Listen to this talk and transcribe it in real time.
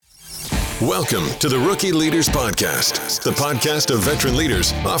Welcome to the Rookie Leaders Podcast, the podcast of veteran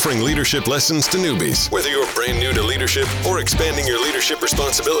leaders offering leadership lessons to newbies. Whether you're brand new to leadership or expanding your leadership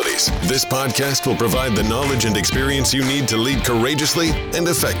responsibilities, this podcast will provide the knowledge and experience you need to lead courageously and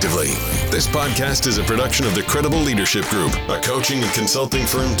effectively. This podcast is a production of the Credible Leadership Group, a coaching and consulting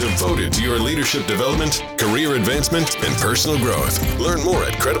firm devoted to your leadership development, career advancement, and personal growth. Learn more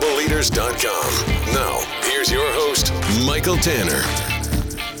at CredibleLeaders.com. Now, here's your host, Michael Tanner.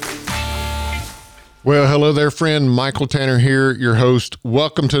 Well, hello there, friend. Michael Tanner here, your host.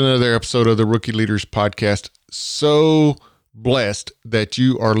 Welcome to another episode of the Rookie Leaders Podcast. So blessed that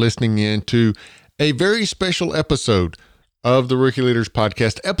you are listening in to a very special episode of the Rookie Leaders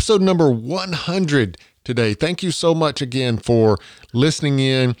Podcast, episode number 100 today. Thank you so much again for listening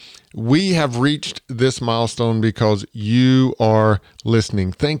in. We have reached this milestone because you are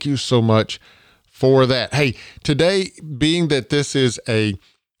listening. Thank you so much for that. Hey, today, being that this is a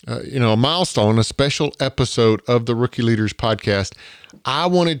milestone, a special episode of the Rookie Leaders Podcast, I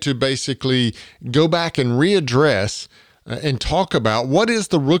wanted to basically go back and readdress and talk about what is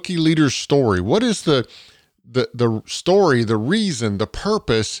the Rookie Leaders story? What is the story, the reason, the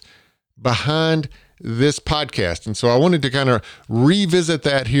purpose behind this podcast? And so I wanted to kind of revisit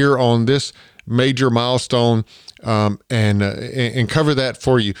that here on this major milestone and cover that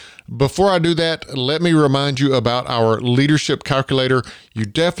for you. Before I do that, let me remind you about our leadership calculator. You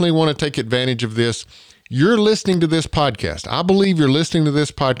definitely want to take advantage of this. You're listening to this podcast. I believe you're listening to this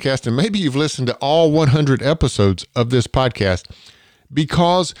podcast, and maybe you've listened to all 100 episodes of this podcast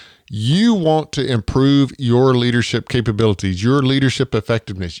because you want to improve your leadership capabilities, your leadership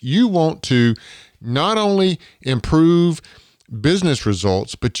effectiveness. You want to not only improve business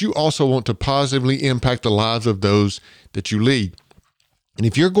results, but you also want to positively impact the lives of those that you lead. And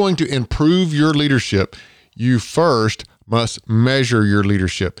if you're going to improve your leadership, you first must measure your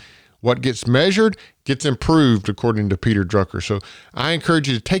leadership. What gets measured gets improved, according to Peter Drucker. So I encourage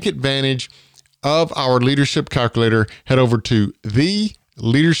you to take advantage of our leadership calculator. Head over to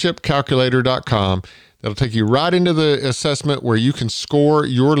theleadershipcalculator.com. That'll take you right into the assessment where you can score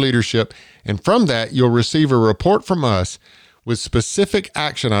your leadership. And from that, you'll receive a report from us with specific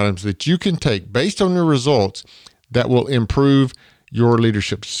action items that you can take based on your results that will improve your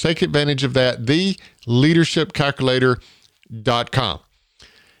leadership. Take advantage of that, theleadershipcalculator.com.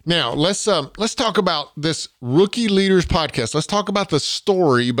 Now, let's talk about this Rookie Leaders Podcast. Let's talk about the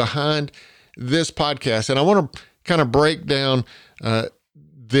story behind this podcast. And I want to kind of break down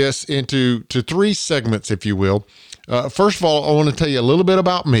this into three segments, if you will. First of all, I want to tell you a little bit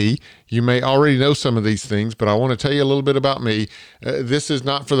about me. You may already know some of these things, but I want to tell you a little bit about me. This is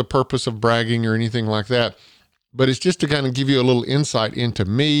not for the purpose of bragging or anything like that, but it's just to kind of give you a little insight into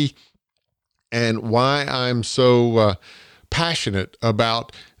me and why I'm so passionate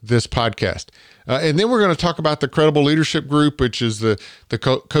about this podcast. And then we're going to talk about the Credible Leadership Group, which is the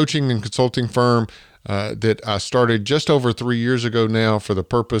coaching and consulting firm that I started just over 3 years ago now for the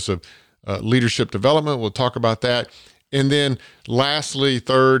purpose of leadership development. We'll talk about that. And then lastly,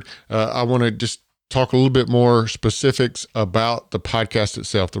 third, I want to just talk a little bit more specifics about the podcast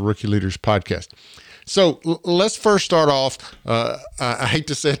itself, the Rookie Leaders Podcast. So let's first start off. I hate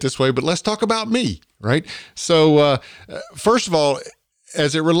to say it this way, but let's talk about me, right? So first of all,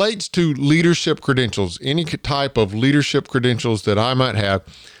 as it relates to leadership credentials, any type of leadership credentials that I might have,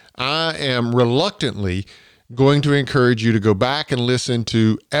 I am reluctantly going to encourage you to go back and listen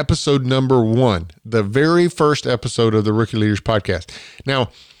to episode number 1, the very first episode of the Rookie Leaders Podcast. Now,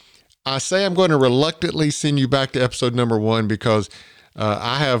 I say I'm going to reluctantly send you back to episode number 1 because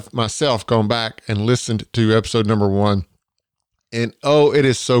I have myself gone back and listened to episode number 1, and it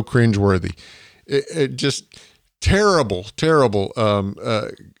is so cringeworthy. It just terrible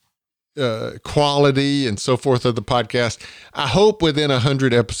quality and so forth of the podcast. I hope within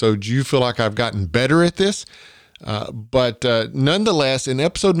 100 episodes you feel like I've gotten better at this. But nonetheless, in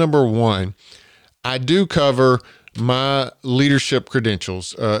episode number 1, I do cover my leadership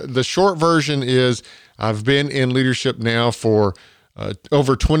credentials. The short version is I've been in leadership now for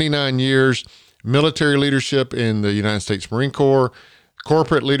over 29 years, military leadership in the United States Marine Corps,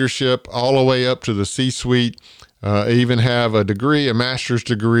 corporate leadership all the way up to the C-suite. I even have a master's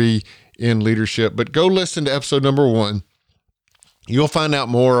degree in leadership. But go listen to episode number 1. You'll find out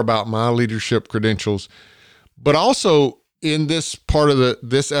more about my leadership credentials. But also in this part of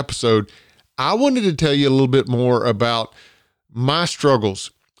this episode, I wanted to tell you a little bit more about my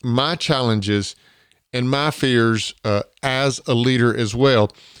struggles, my challenges, and my fears as a leader as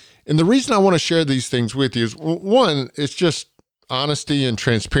well. And the reason I want to share these things with you is, one, it's just honesty and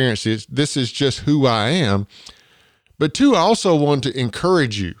transparency. This is just who I am. But two, I also want to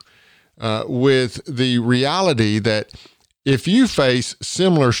encourage you with the reality that if you face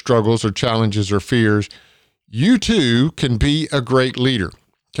similar struggles or challenges or fears, you too can be a great leader.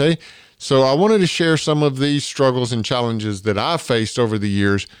 Okay. So I wanted to share some of these struggles and challenges that I've faced over the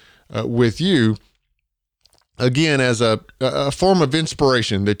years with you, again, as a form of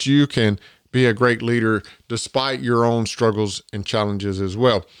inspiration that you can be a great leader despite your own struggles and challenges as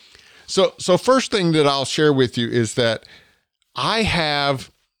well. So first thing that I'll share with you is that I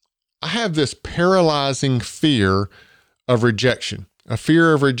have this paralyzing fear of rejection, a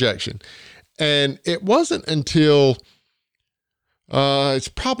fear of rejection. And it wasn't until it's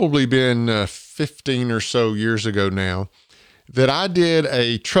probably been 15 or so years ago now that I did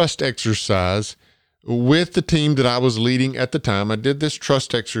a trust exercise with the team that I was leading at the time. I did this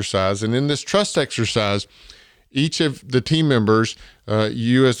trust exercise, and in this trust exercise, each of the team members,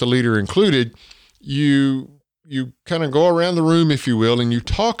 you as the leader included, you kind of go around the room, if you will, and you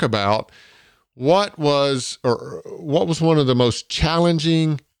talk about what was one of the most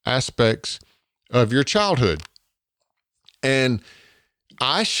challenging aspects of your childhood. And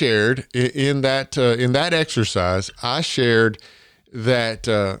I shared in that exercise, I shared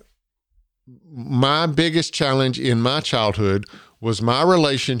that my biggest challenge in my childhood was my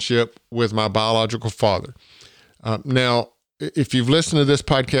relationship with my biological father. Now, if you've listened to this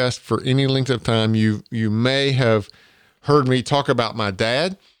podcast for any length of time, you may have heard me talk about my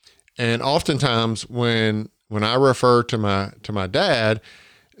dad. And oftentimes when I refer to my dad,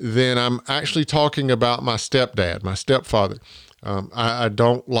 then I'm actually talking about my stepdad, my stepfather. I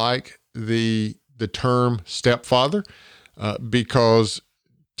don't like the term stepfather because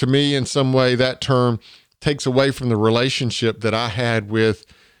to me, in some way, that term takes away from the relationship that I had with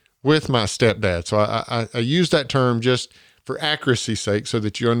my stepdad. So I use that term just for accuracy's sake so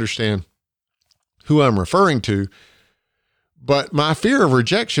that you understand who I'm referring to. But my fear of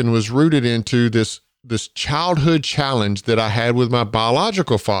rejection was rooted into this childhood challenge that I had with my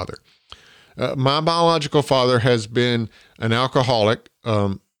biological father. My biological father has been an alcoholic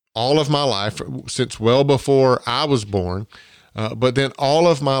all of my life, since well before I was born. But then all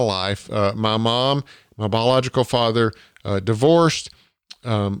of my life, my biological father, divorced.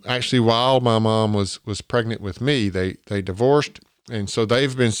 Actually, while my mom was pregnant with me, they divorced. And so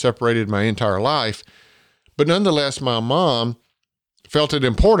they've been separated my entire life. But nonetheless, my mom felt it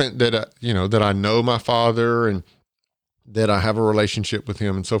important that I know my father and that I have a relationship with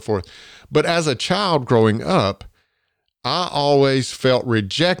him and so forth. But as a child growing up, I always felt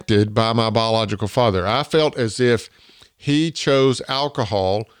rejected by my biological father. I felt as if he chose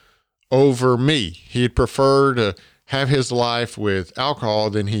alcohol over me. He'd prefer to have his life with alcohol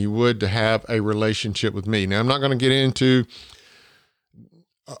than he would to have a relationship with me. Now, I'm not going to get into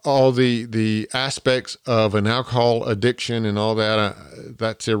all the aspects of an alcohol addiction and all that.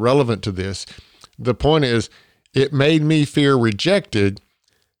 That's irrelevant to this. The point is, it made me feel rejected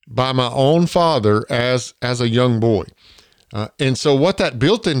by my own father as a young boy. And so what that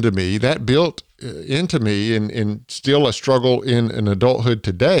built into me, and still a struggle in an adulthood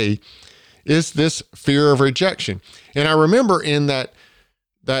today, is this fear of rejection. And I remember in that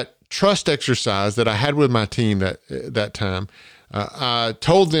trust exercise that I had with my team that time, I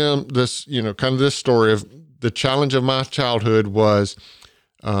told them this, kind of this story of the challenge of my childhood was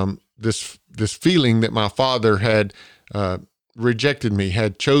this feeling that my father had rejected me,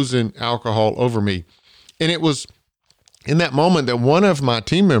 had chosen alcohol over me. And it was in that moment that one of my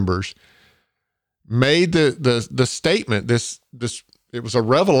team members made the statement. This it was a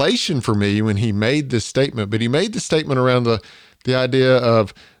revelation for me when he made this statement, but he made the statement around the idea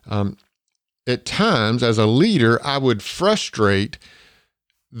of at times as a leader, I would frustrate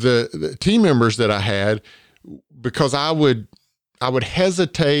the team members that I had because I would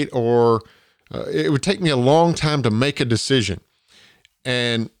hesitate, or it would take me a long time to make a decision.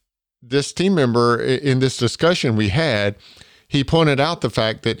 And this team member, in this discussion we had, he pointed out the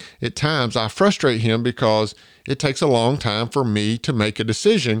fact that at times I frustrate him because it takes a long time for me to make a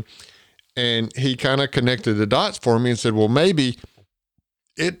decision. And he kind of connected the dots for me and said, well, maybe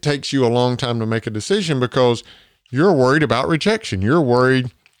it takes you a long time to make a decision because you're worried about rejection. You're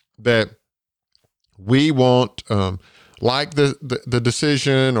worried that we won't like the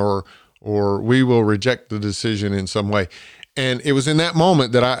decision, or we will reject the decision in some way. And it was in that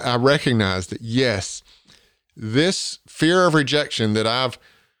moment that I recognized that, yes, this fear of rejection that I've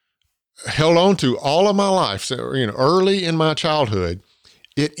held on to all of my life, so, early in my childhood,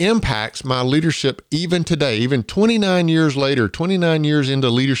 it impacts my leadership even today, even 29 years later, 29 years into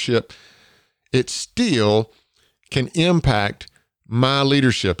leadership, it still can impact my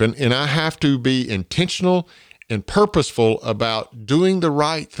leadership. And I have to be intentional and purposeful about doing the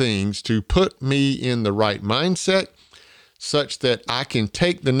right things to put me in the right mindset such that I can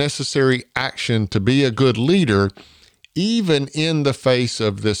take the necessary action to be a good leader, even in the face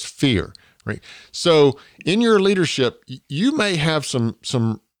of this fear, right? So in your leadership, you may have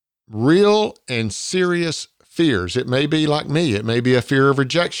some real and serious fears. It may be like me. It may be a fear of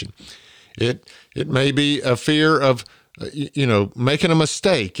rejection. It may be a fear of, making a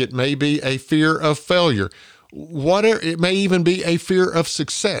mistake. It may be a fear of failure. It may even be a fear of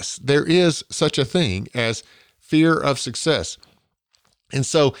success. There is such a thing as fear of success. And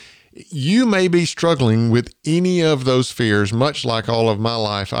so you may be struggling with any of those fears, much like all of my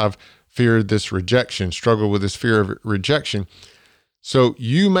life. I've feared this rejection, struggled with this fear of rejection. So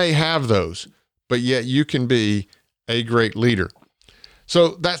you may have those, but yet you can be a great leader. So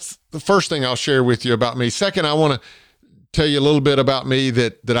that's the first thing I'll share with you about me. Second, I want to tell you a little bit about me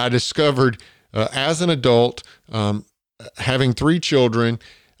that I discovered as an adult, having 3 children.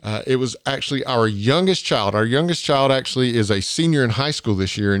 It was actually our youngest child. Our youngest child actually is a senior in high school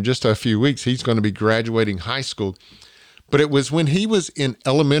this year. In just a few weeks, he's going to be graduating high school. But it was when he was in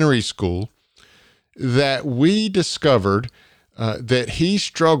elementary school that we discovered that he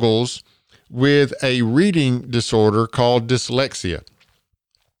struggles with a reading disorder called dyslexia.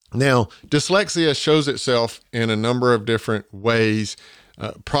 Now, dyslexia shows itself in a number of different ways.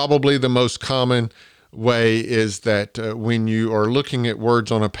 Probably the most common way is that when you are looking at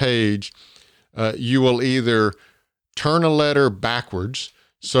words on a page, you will either turn a letter backwards.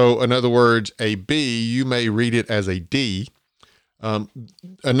 So in other words, a B, you may read it as a D.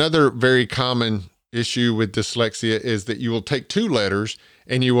 Another very common issue with dyslexia is that you will take 2 letters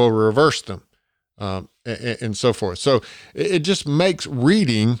and you will reverse them, and so forth. So it just makes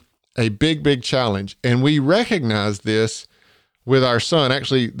reading a big, big challenge. And we recognize this with our son.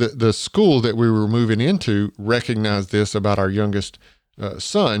 Actually, the school that we were moving into recognized this about our youngest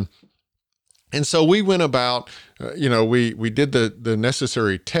son. And so we went about, we did the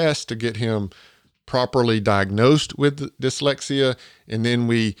necessary test to get him properly diagnosed with dyslexia. And then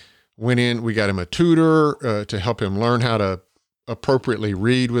we went in, we got him a tutor to help him learn how to appropriately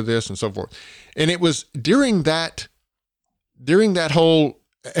read with this and so forth. And it was during that whole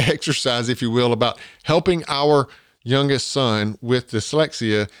exercise, if you will, about helping our youngest son with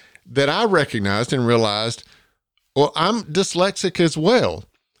dyslexia that I recognized and realized, well, I'm dyslexic as well.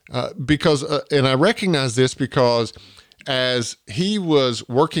 And I recognize this because as he was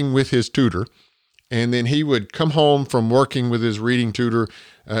working with his tutor, and then he would come home from working with his reading tutor,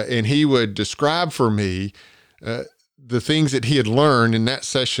 and he would describe for me the things that he had learned in that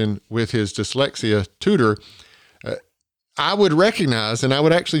session with his dyslexia tutor, I would recognize, and I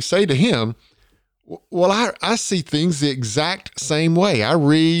would actually say to him, well, I see things the exact same way. I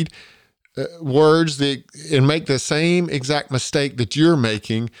read words and make the same exact mistake that you're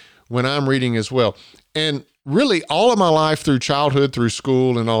making when I'm reading as well. And really, all of my life through childhood, through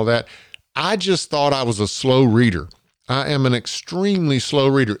school and all that, I just thought I was a slow reader. I am an extremely slow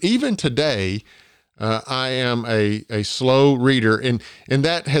reader. Even today, I am a slow reader. And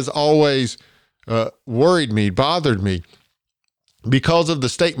that has always worried me, bothered me, because of the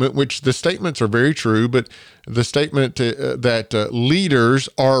statement, which the statements are very true, but the statement that leaders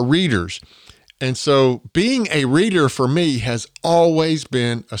are readers. And so being a reader for me has always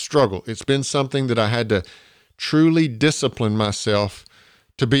been a struggle. It's been something that I had to truly discipline myself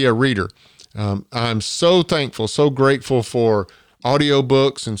to be a reader. I'm so thankful, so grateful for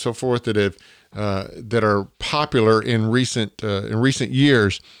audiobooks and so forth that are popular in recent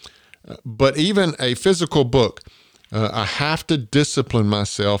years. But even a physical book, I have to discipline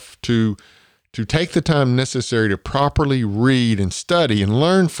myself to take the time necessary to properly read and study and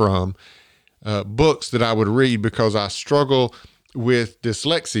learn from books that I would read, because I struggle with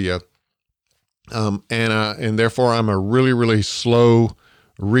dyslexia, and therefore I'm a really, really slow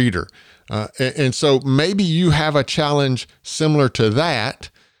reader. And so maybe you have a challenge similar to that,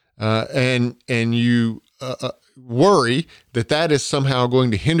 and you worry that is somehow going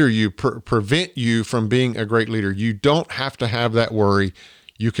to hinder you, prevent you from being a great leader. You don't have to have that worry.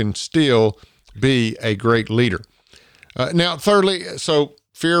 You can still be a great leader. Now, thirdly, so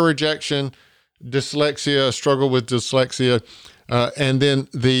fear, rejection, dyslexia, struggle with dyslexia. And then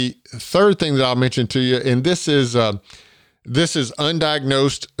the third thing that I'll mention to you, and this is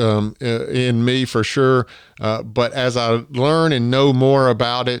undiagnosed in me for sure, but as I learn and know more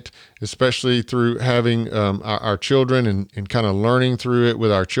about it, especially through having our children and kind of learning through it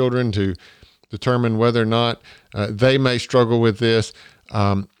with our children to determine whether or not they may struggle with this,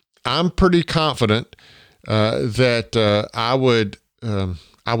 I'm pretty confident that I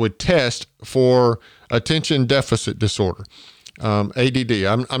would test for attention deficit disorder, ADD.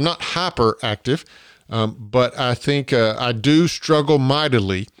 I'm not hyperactive, but I think I do struggle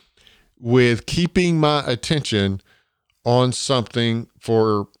mightily with keeping my attention on something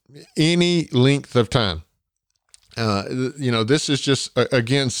for any length of time. This is just,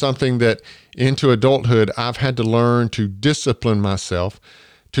 again, something that into adulthood, I've had to learn to discipline myself,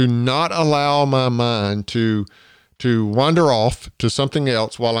 to not allow my mind to wander off to something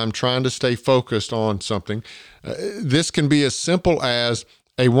else while I'm trying to stay focused on something. This can be as simple as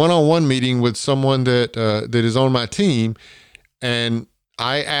a one-on-one meeting with someone that is on my team, and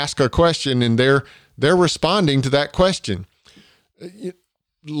I ask a question and they're responding to that question.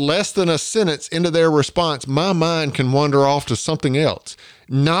 Less than a sentence into their response, my mind can wander off to something else,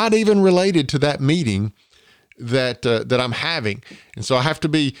 not even related to that meeting that I'm having. And so I have to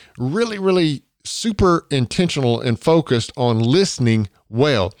be really, really super intentional and focused on listening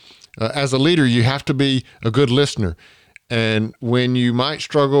well. As a leader, you have to be a good listener. And when you might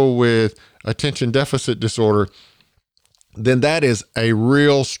struggle with attention deficit disorder, then that is a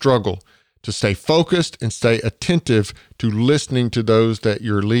real struggle to stay focused and stay attentive to listening to those that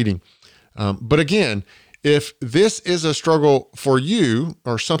you're leading. But again, if this is a struggle for you,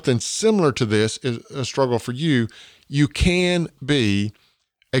 or something similar to this is a struggle for you, you can be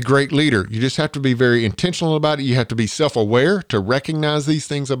a great leader. You just have to be very intentional about it. You have to be self-aware to recognize these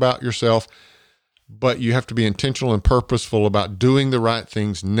things about yourself, but you have to be intentional and purposeful about doing the right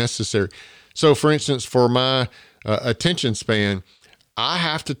things necessary. So for instance, for my attention span, I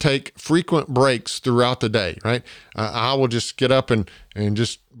have to take frequent breaks throughout the day, right? I will just get up and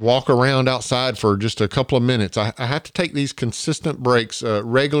just walk around outside for just a couple of minutes. I have to take these consistent breaks,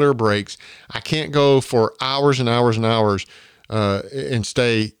 regular breaks. I can't go for hours and hours and hours and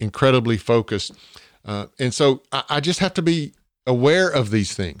stay incredibly focused. And so I just have to be aware of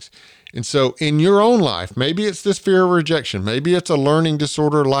these things. And so in your own life, maybe it's this fear of rejection. Maybe it's a learning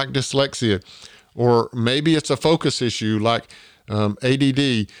disorder like dyslexia, or maybe it's a focus issue like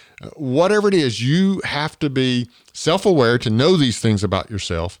ADD, whatever it is, you have to be self-aware to know these things about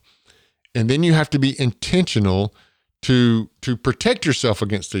yourself. And then you have to be intentional to protect yourself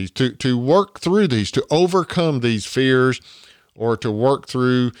against these, to work through these, to overcome these fears, or to work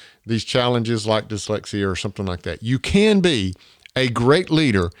through these challenges like dyslexia or something like that. You can be a great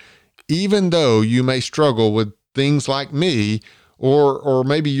leader, even though you may struggle with things like me, or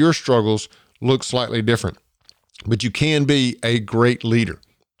maybe your struggles look slightly different. But you can be a great leader.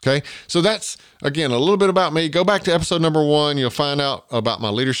 Okay. So that's, again, a little bit about me. Go back to episode number 1. You'll find out about my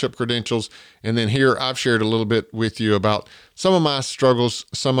leadership credentials. And then here I've shared a little bit with you about some of my struggles,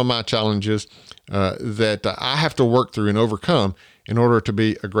 some of my challenges that I have to work through and overcome in order to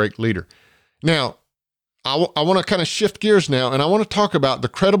be a great leader. Now, I want to kind of shift gears now, and I want to talk about the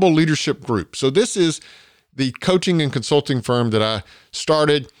Credible Leadership Group. So this is the coaching and consulting firm that I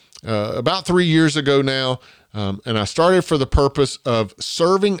started about 3 years ago now. And I started for the purpose of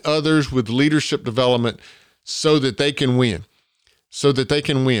serving others with leadership development so that they can win.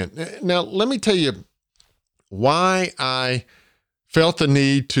 Now, let me tell you why I felt the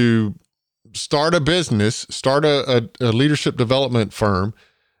need to start a business, start a leadership development firm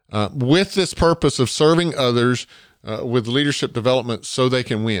with this purpose of serving others with leadership development so they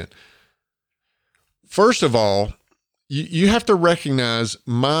can win. First of all, you have to recognize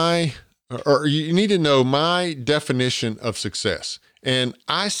you need to know my definition of success. And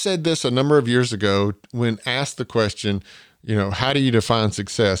I said this a number of years ago when asked the question, how do you define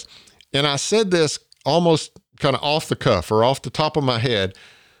success? And I said this almost kind of off the cuff or off the top of my head,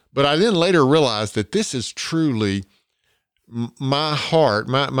 but I then later realized that this is truly my heart,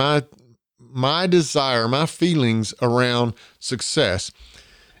 my desire, my feelings around success.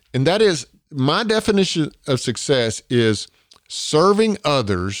 And that is, my definition of success is serving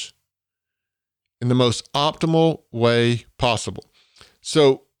others in the most optimal way possible.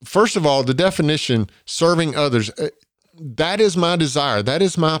 So first of all, the definition, serving others, that is my desire. That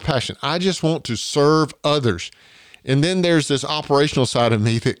is my passion. I just want to serve others. And then there's this operational side of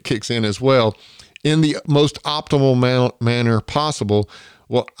me that kicks in as well in the most optimal manner possible.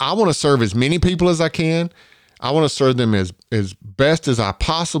 Well, I want to serve as many people as I can. I want to serve them as best as I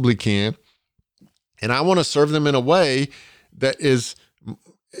possibly can. And I want to serve them in a way that is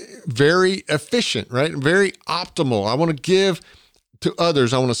very efficient, right? Very optimal. I want to give to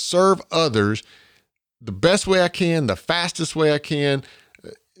others. I want to serve others the best way I can, the fastest way I can,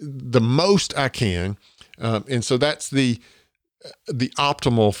 the most I can. And so that's the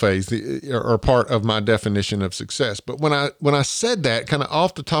optimal phase, or part of my definition of success. But when I said that kind of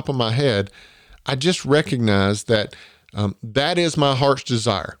off the top of my head, I just recognized that that is my heart's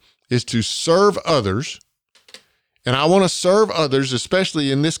desire. is to serve others. And I want to serve others,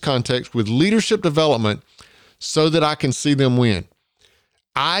 especially in this context with leadership development, so that I can see them win.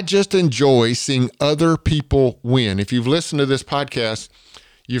 I just enjoy seeing other people win. If you've listened to this podcast,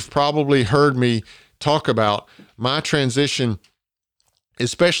 you've probably heard me talk about my transition,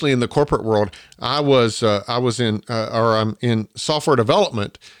 especially in the corporate world. I'm in software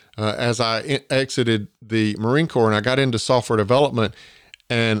development as I exited the Marine Corps, and I got into software development.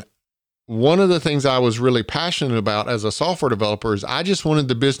 And one of the things I was really passionate about as a software developer is I just wanted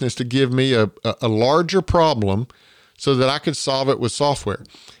the business to give me a larger problem so that I could solve it with software.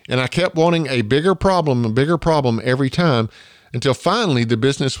 And I kept wanting a bigger problem every time, until finally the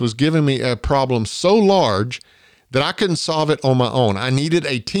business was giving me a problem so large that I couldn't solve it on my own. I needed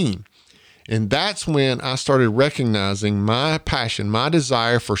a team. And that's when I started recognizing my passion, my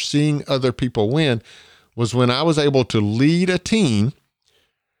desire for seeing other people win, was when I was able to lead a team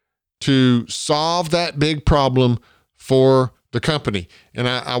to solve that big problem for the company. And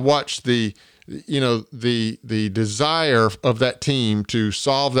I watched the desire of that team to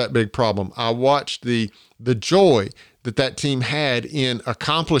solve that big problem. I watched the joy that team had in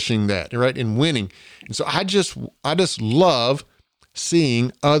accomplishing that, right, in winning. And so I just love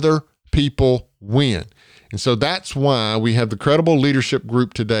seeing other people win. And so that's why we have the Credible Leadership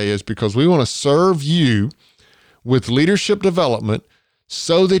Group today, is because we want to serve you with leadership development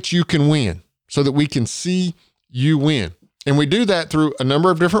so that you can win, so that we can see you win. And we do that through a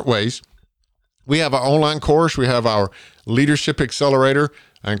number of different ways. We have our online course. We have our Leadership Accelerator.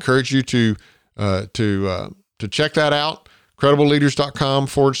 I encourage you to check that out.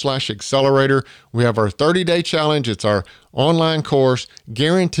 credibleleaders.com/accelerator. We have our 30-day challenge. It's our online course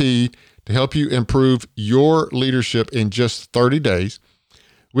guaranteed to help you improve your leadership in just 30 days.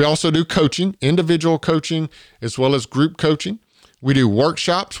 We also do coaching, individual coaching, as well as group coaching. We do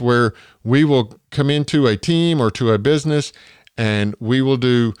workshops where we will come into a team or to a business, and we will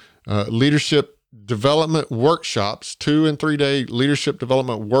do leadership development workshops, 2 and 3 day leadership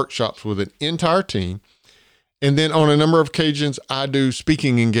development workshops with an entire team. And then on a number of occasions, I do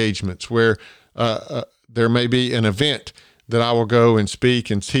speaking engagements where there may be an event that I will go and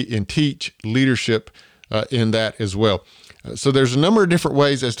speak and teach leadership in that as well. So there's a number of different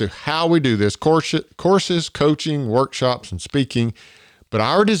ways as to how we do this: courses, coaching, workshops, and speaking. But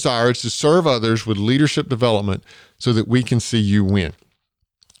our desire is to serve others with leadership development so that we can see you win.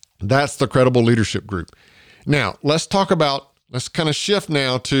 That's the Credible Leadership Group. Now, let's kind of shift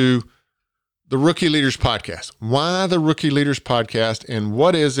now to the Rookie Leaders Podcast. Why the Rookie Leaders Podcast, and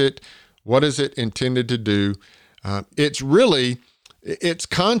what is it? What is it intended to do? It's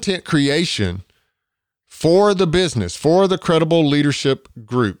content creation for the business, for the Credible Leadership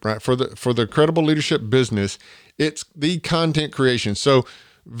Group, right? For the Credible Leadership business, it's the content creation. So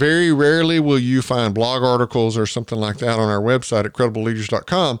very rarely will you find blog articles or something like that on our website at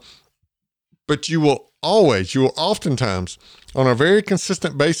credibleleaders.com, but you will oftentimes, on a very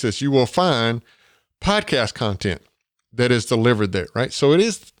consistent basis, you will find podcast content that is delivered there, right? So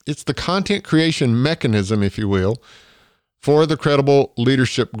it's the content creation mechanism, if you will, for the Credible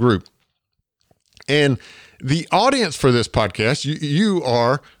Leadership Group. And the audience for this podcast, you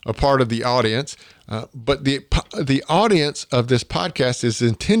are a part of the audience, but the audience of this podcast is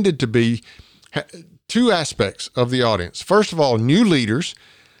intended to be 2 aspects of the audience. First of all, new leaders,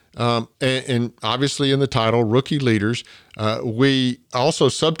 and obviously in the title, Rookie Leaders. We also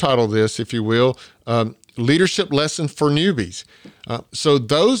subtitle this, if you will, Leadership Lesson for Newbies. So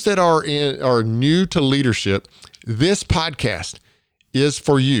those that are new to leadership, this podcast is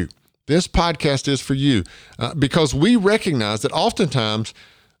for you. This podcast is for you because we recognize that oftentimes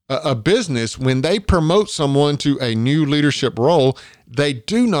a business, when they promote someone to a new leadership role, they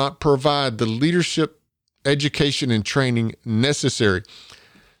do not provide the leadership education and training necessary.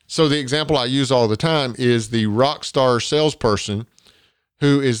 So the example I use all the time is the rock star salesperson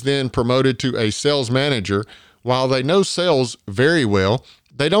who is then promoted to a sales manager. While they know sales very well,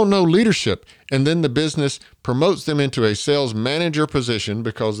 they don't know leadership. And then the business promotes them into a sales manager position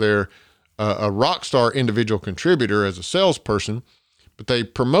because they're a rock star individual contributor as a salesperson, but they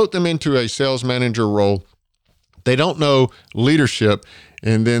promote them into a sales manager role. They don't know leadership.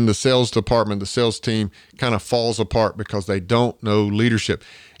 And then the sales department, the sales team kind of falls apart because they don't know leadership.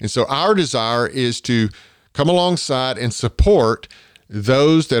 And so our desire is to come alongside and support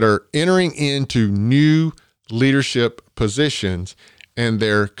those that are entering into new leadership positions, and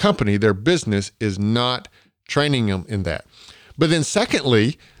their company, their business is not training them in that. But then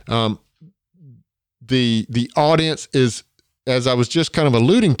secondly, the audience is as I was just kind of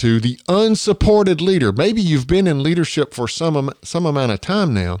alluding to, the unsupported leader. Maybe you've been in leadership for some amount of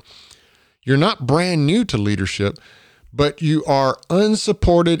time now. You're not brand new to leadership, but you are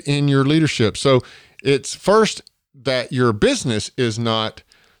unsupported in your leadership. So it's first that your business is not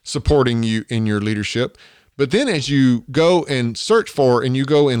supporting you in your leadership. But then as you go and search for and you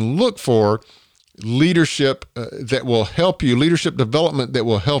go and look for leadership that will help you, leadership development that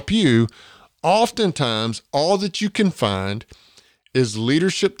will help you, oftentimes all that you can find is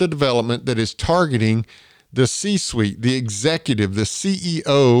leadership development that is targeting the C-suite, the executive, the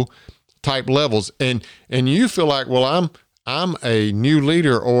CEO type levels. And you feel like, well, I'm a new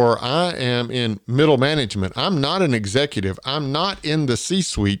leader, or I am in middle management. I'm not an executive. I'm not in the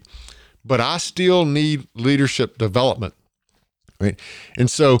C-suite, but I still need leadership development, right? And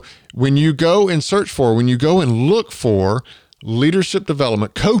so when you go and search for, when you go and look for leadership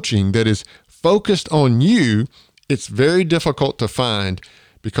development coaching that is focused on you, it's very difficult to find,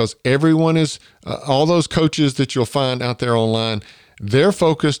 because everyone is, all those coaches that you'll find out there online, they're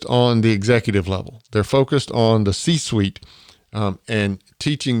focused on the executive level. They're focused on the C-suite and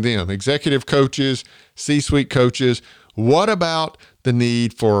teaching them. Executive coaches, C-suite coaches. What about the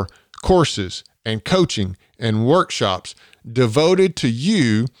need for courses and coaching and workshops devoted to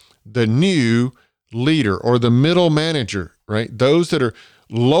you, the new leader or the middle manager, right? Those that are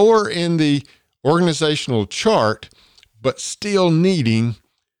lower in the organizational chart, but still needing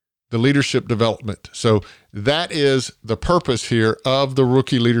the leadership development. So that is the purpose here of the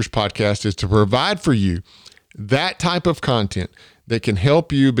Rookie Leaders Podcast, is to provide for you that type of content that can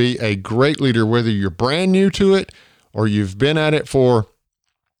help you be a great leader, whether you're brand new to it or you've been at it for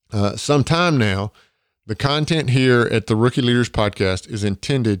some time now. The content here at the Rookie Leaders Podcast is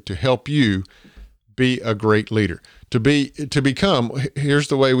intended to help you be a great leader, to become, here's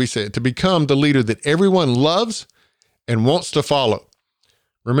the way we say it, to become the leader that everyone loves and wants to follow.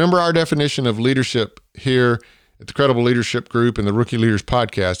 Remember, our definition of leadership here at the Credible Leadership Group and the Rookie Leaders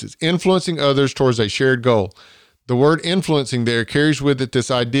Podcast is influencing others towards a shared goal. The word influencing there carries with it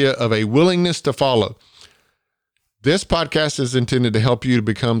this idea of a willingness to follow. This podcast is intended to help you to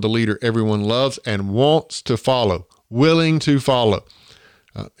become the leader everyone loves and wants to follow, willing to follow.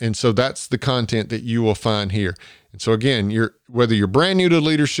 And so that's the content that you will find here. And so again, whether you're brand new to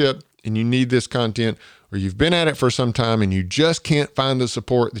leadership and you need this content, or you've been at it for some time and you just can't find the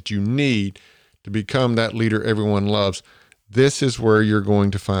support that you need to become that leader everyone loves, this is where you're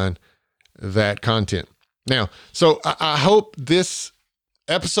going to find that content. Now, so I hope this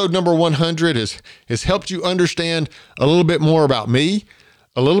episode number 100 has helped you understand a little bit more about me,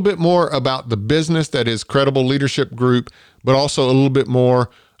 a little bit more about the business that is Credible Leadership Group, but also a little bit more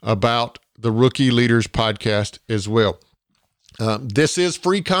about the Rookie Leaders Podcast as well. This is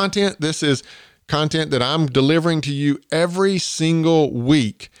free content. This is content that I'm delivering to you every single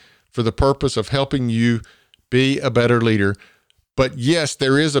week for the purpose of helping you be a better leader. But yes,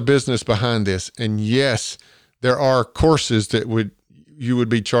 there is a business behind this. And yes, there are courses that you would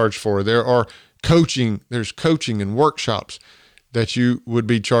be charged for. There's coaching and workshops that you would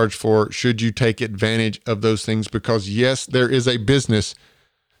be charged for should you take advantage of those things, because yes, there is a business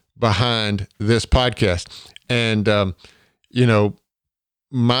behind this podcast. And,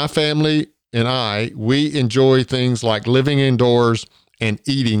 my family and we enjoy things like living indoors and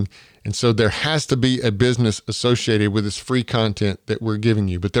eating. And so there has to be a business associated with this free content that we're giving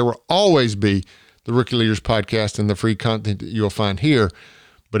you. But there will always be the Rookie Leaders Podcast and the free content that you'll find here.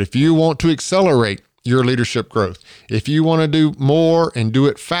 But if you want to accelerate your leadership growth, if you want to do more and do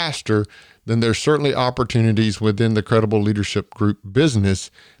it faster, then there's certainly opportunities within the Credible Leadership Group business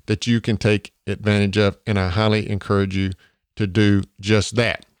that you can take advantage of. And I highly encourage you to do just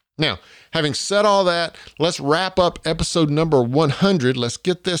that. Now, having said all that, let's wrap up episode number 100. Let's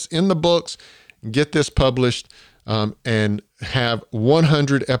get this in the books, get this published, and have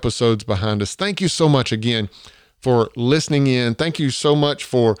 100 episodes behind us. Thank you so much again for listening in. Thank you so much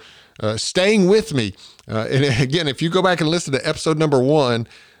for staying with me. And again, if you go back and listen to episode number 1,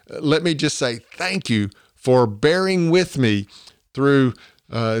 let me just say thank you for bearing with me through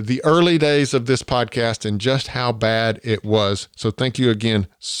the early days of this podcast and just how bad it was. So thank you again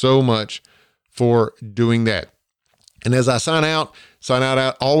so much for doing that. And as I sign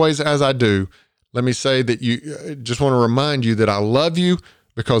out always as I do, let me say that you just want to remind you that I love you,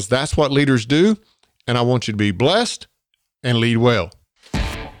 because that's what leaders do. And I want you to be blessed and lead well.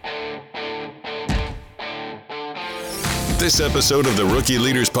 This episode of the Rookie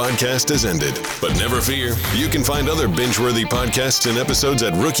Leaders Podcast has ended, but never fear, you can find other binge-worthy podcasts and episodes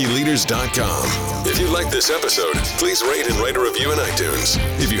at RookieLeaders.com. If you like this episode, please rate and write a review in iTunes.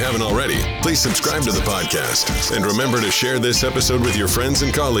 If you haven't already, please subscribe to the podcast. And remember to share this episode with your friends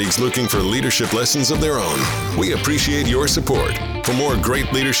and colleagues looking for leadership lessons of their own. We appreciate your support. For more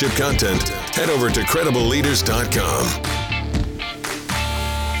great leadership content, head over to CredibleLeaders.com.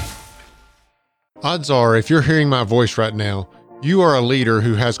 Odds are, if you're hearing my voice right now, you are a leader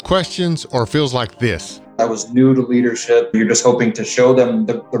who has questions or feels like this. I was new to leadership. You're just hoping to show them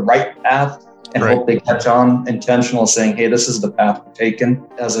the right path and Right. hope they catch on, intentional, saying, hey, this is the path we're taking.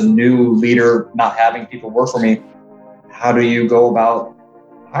 As a new leader, not having people work for me, how do you go about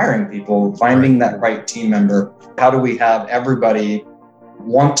hiring people, finding that right team member? How do we have everybody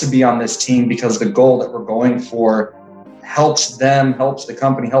want to be on this team because the goal that we're going for helps them, helps the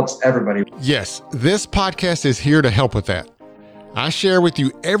company, helps everybody? Yes, this podcast is here to help with that. I share with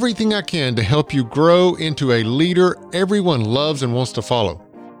you everything I can to help you grow into a leader everyone loves and wants to follow.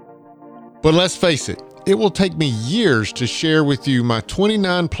 But let's face it, it will take me years to share with you my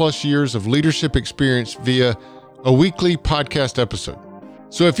 29 plus years of leadership experience via a weekly podcast episode.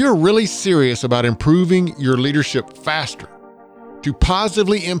 So if you're really serious about improving your leadership faster, to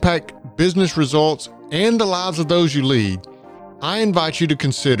positively impact business results and the lives of those you lead, I invite you to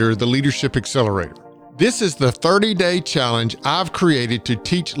consider the Leadership Accelerator. This is the 30-day challenge I've created to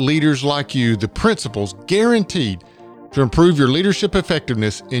teach leaders like you the principles guaranteed to improve your leadership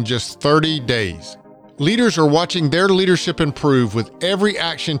effectiveness in just 30 days. Leaders are watching their leadership improve with every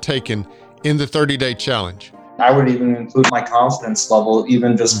action taken in the 30-day challenge. I would even include my confidence level,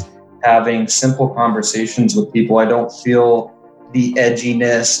 even just having simple conversations with people. I don't feel the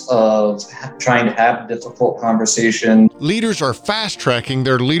edginess of trying to have a difficult conversation. Leaders are fast-tracking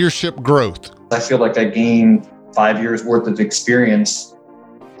their leadership growth. I feel like I gained 5 years worth of experience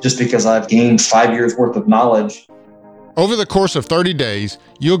just because I've gained 5 years worth of knowledge. Over the course of 30 days,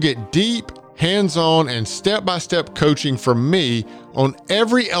 you'll get deep, hands-on, and step-by-step coaching from me on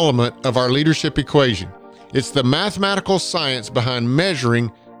every element of our leadership equation. It's the mathematical science behind measuring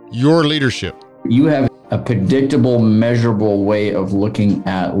your leadership. You have a predictable, measurable way of looking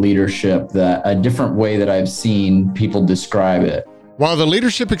at leadership, that a different way that I've seen people describe it. While the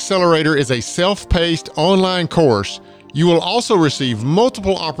Leadership Accelerator is a self-paced online course, you will also receive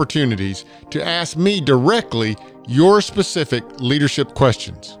multiple opportunities to ask me directly your specific leadership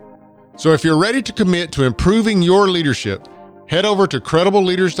questions. So if you're ready to commit to improving your leadership, head over to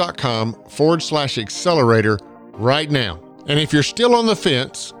CredibleLeaders.com/accelerator right now. And if you're still on the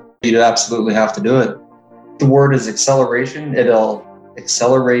fence, You'd absolutely have to do it. The word is acceleration. It'll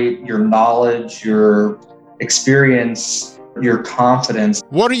accelerate your knowledge, your experience, your confidence.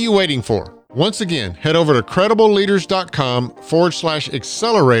 what are you waiting for? Once again, head over to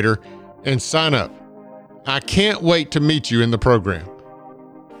CredibleLeaders.com/accelerator and sign up. I can't wait to meet you in the program.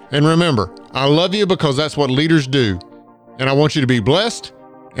 And remember, I love you because that's what leaders do. And I want you to be blessed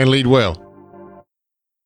and lead well.